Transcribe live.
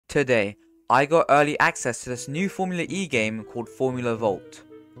Today, I got early access to this new Formula E game called Formula Volt.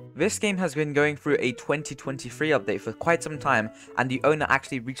 This game has been going through a 2023 update for quite some time, and the owner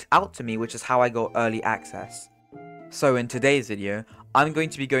actually reached out to me, which is how I got early access. So in today's video, I'm going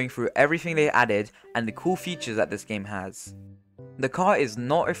to be going through everything they added and the cool features that this game has. The car is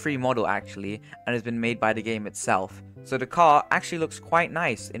not a free model actually, and has been made by the game itself, so the car actually looks quite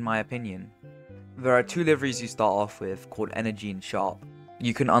nice in my opinion. There are two liveries you start off with, called Energy and Sharp.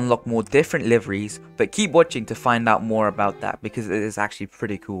 You can unlock more different liveries, but keep watching to find out more about that because it is actually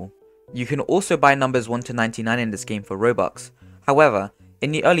pretty cool. You can also buy numbers 1 to 99 in this game for Robux. However,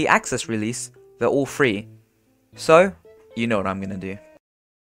 in the early access release, they're all free. So, you know what I'm gonna do.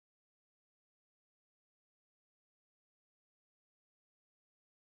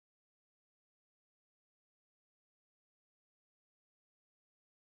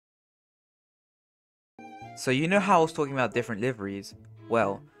 So you know how I was talking about different liveries?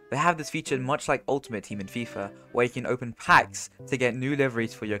 Well, they have this feature much like Ultimate Team in FIFA, where you can open packs to get new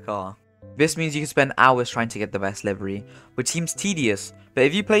liveries for your car. This means you can spend hours trying to get the best livery, which seems tedious, but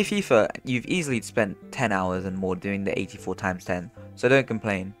if you play FIFA, you've easily spent 10 hours and more doing the 84 times 10, so don't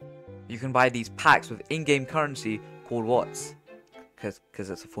complain. You can buy these packs with in-game currency called Watts, because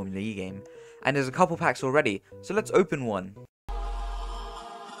it's a Formula E game, and there's a couple packs already, so let's open one.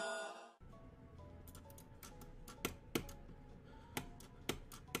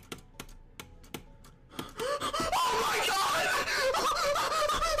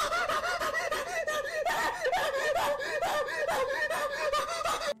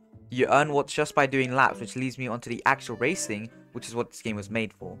 You earn Watts just by doing laps, which leads me onto the actual racing, which is what this game was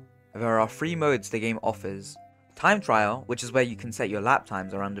made for. There are 3 modes the game offers. Time Trial, which is where you can set your lap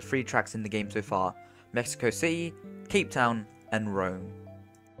times around the 3 tracks in the game so far: Mexico City, Cape Town, and Rome.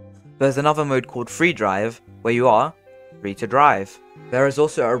 There's another mode called Free Drive, where you are free to drive. There is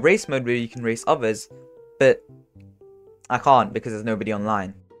also a race mode where you can race others, but I can't because there's nobody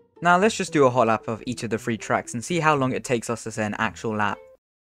online. Now let's just do a hot lap of each of the 3 tracks and see how long it takes us to set an actual lap.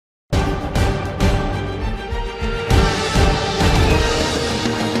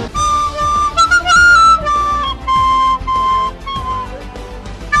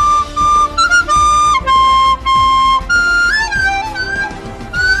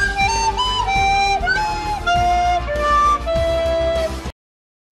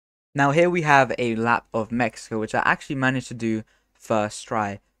 Now here we have a lap of Mexico, which I actually managed to do first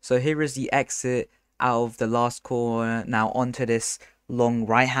try. So here is the exit out of the last corner, now onto this long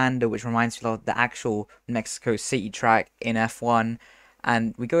right-hander, which reminds me of the actual Mexico City track in F1.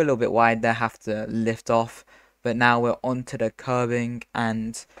 And we go a little bit wide there, have to lift off. But now we're onto the curbing,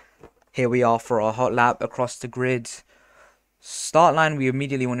 and here we are for our hot lap across the grid. Start line, we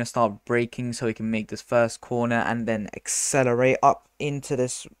immediately want to start braking so we can make this first corner and then accelerate up into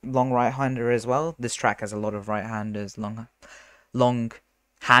this long right-hander as well. This track has a lot of right-handers, long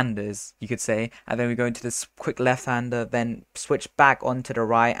handers, you could say. And then we go into this quick left-hander, then switch back onto the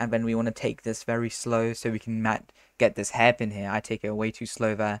right, and then we want to take this very slow so we can get this hairpin here. I take it way too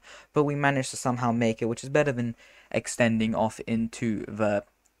slow there, but we managed to somehow make it, which is better than extending off into the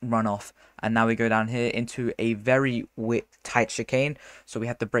runoff. And now we go down here into a very tight chicane, so we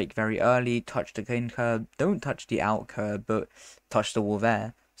have to brake very early, touch the green curb, don't touch the out curb, but touch the wall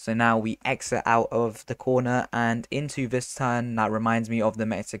there. So now we exit out of the corner and into this turn that reminds me of the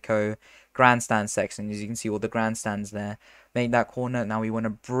Mexico grandstand section. As you can see, all the grandstands there. Make that corner. Now we want to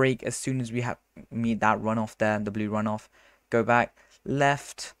brake as soon as we meet that runoff there, the blue runoff. Go back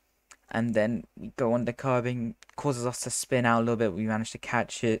left, and then we go on the curbing. Causes us to spin out a little bit. We managed to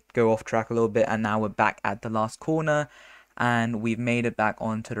catch it, go off track a little bit, and now we're back at the last corner, and we've made it back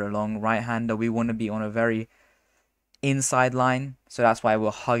onto the long right-hander. We want to be on a very inside line, so that's why we're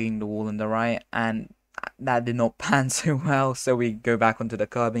hugging the wall on the right, and that did not pan so well, so we go back onto the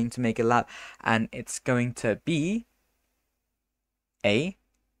curbing to make a lap, and it's going to be a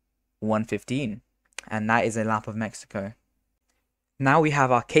 1:15, and that is a lap of Mexico. Now we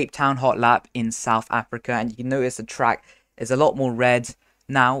have our Cape Town hot lap in South Africa, and you can notice the track is a lot more red.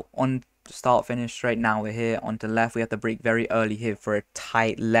 Now on start finish straight, now we're here onto the left. We have to brake very early here for a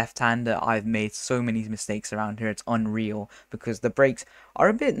tight left-hander. I've made so many mistakes around here, it's unreal, because the brakes are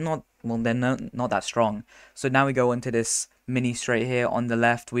a bit not that strong. So now we go into this mini straight here on the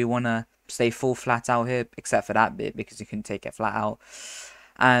left. We want to stay full flat out here, except for that bit because you can take it flat out.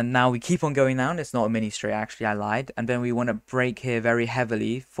 And now we keep on going down. It's not a mini straight, actually, I lied. And then we want to brake here very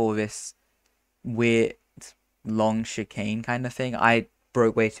heavily for this weird long chicane kind of thing. I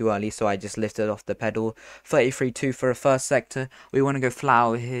broke way too early, so I just lifted off the pedal. 33.2 for a first sector. We want to go flat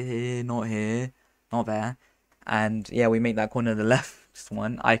out here, not there. And yeah, we make that corner to the left.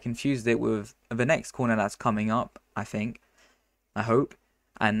 one, I confused it with the next corner that's coming up, I think. I hope.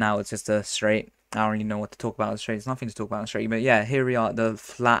 And now it's just a straight. I don't really know what to talk about on straight. There's nothing to talk about on straight. But yeah, here we are, the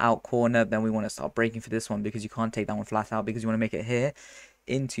flat out corner. Then we want to start breaking for this one because you can't take that one flat out because you want to make it here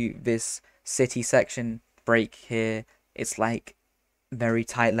into this city section. Break here. It's like very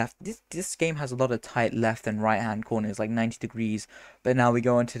tight left. This game has a lot of tight left and right hand corners, like 90 degrees. But now we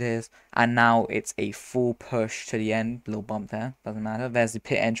go into this, and now it's a full push to the end. Little bump there, doesn't matter. There's the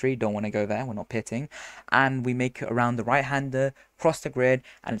pit entry. Don't want to go there. We're not pitting. And we make it around the right hander, cross the grid,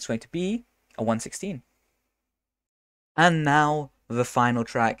 and it's going to be a 116. And now the final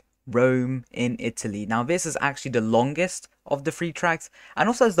track, Rome in Italy. Now this is actually the longest of the 3 tracks, and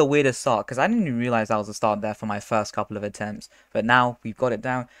also it's the weirdest start because I didn't even realize that was a start there for my first couple of attempts. But now we've got it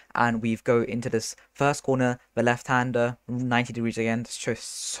down, and we've go into this first corner, the left-hander, 90 degrees again. There's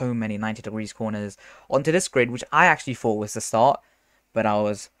so many 90 degrees corners onto this grid, which I actually thought was the start, but I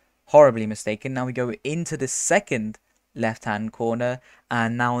was horribly mistaken. Now we go into the second left-hand corner,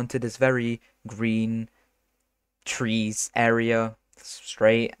 and now into this very green trees area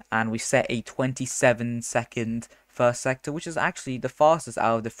straight, and we set a 27-second first sector, which is actually the fastest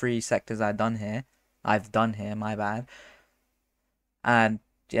out of the 3 sectors I've done here, my bad. And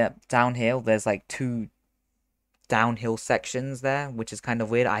yeah, downhill, there's like 2 downhill sections there, which is kind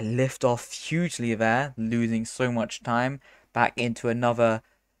of weird. I lift off hugely there, losing so much time. Back into another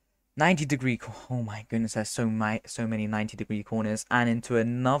 90-degree, oh my goodness, there's so many 90-degree corners, and into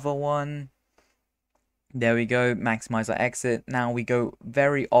another one. There we go, maximize our exit. Now we go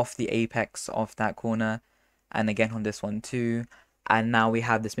very off the apex of that corner, and again on this one too. And now we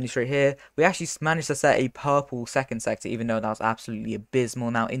have this mini straight here. We actually managed to set a purple second sector, even though that was absolutely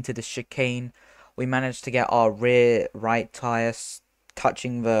abysmal. Now into the chicane, we managed to get our rear right tire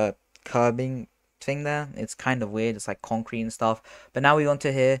touching the curbing thing there. It's kind of weird, it's like concrete and stuff. But now we want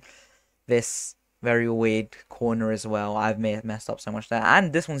to here this very weird corner as well. I've messed up so much there,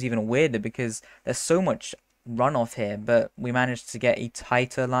 and this one's even weirder because there's so much runoff here, but we managed to get a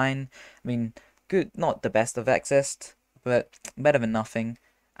tighter line. I mean, good, not the best of excess, but better than nothing.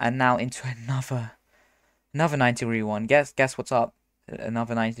 And now into another 90-degree one. Guess what's up?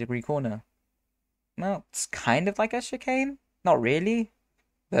 Another 90-degree corner. Well, it's kind of like a chicane, not really,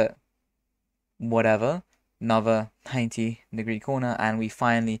 but whatever. Another 90-degree corner, and we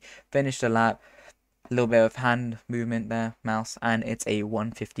finally finished the lap. A little bit of hand movement there, mouse, and it's a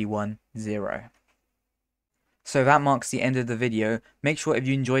 151.0. So that marks the end of the video. Make sure if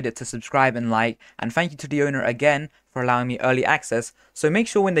you enjoyed it to subscribe and like, and thank you to the owner again for allowing me early access. So make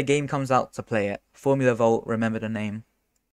sure when the game comes out to play it. Formula Volt, remember the name.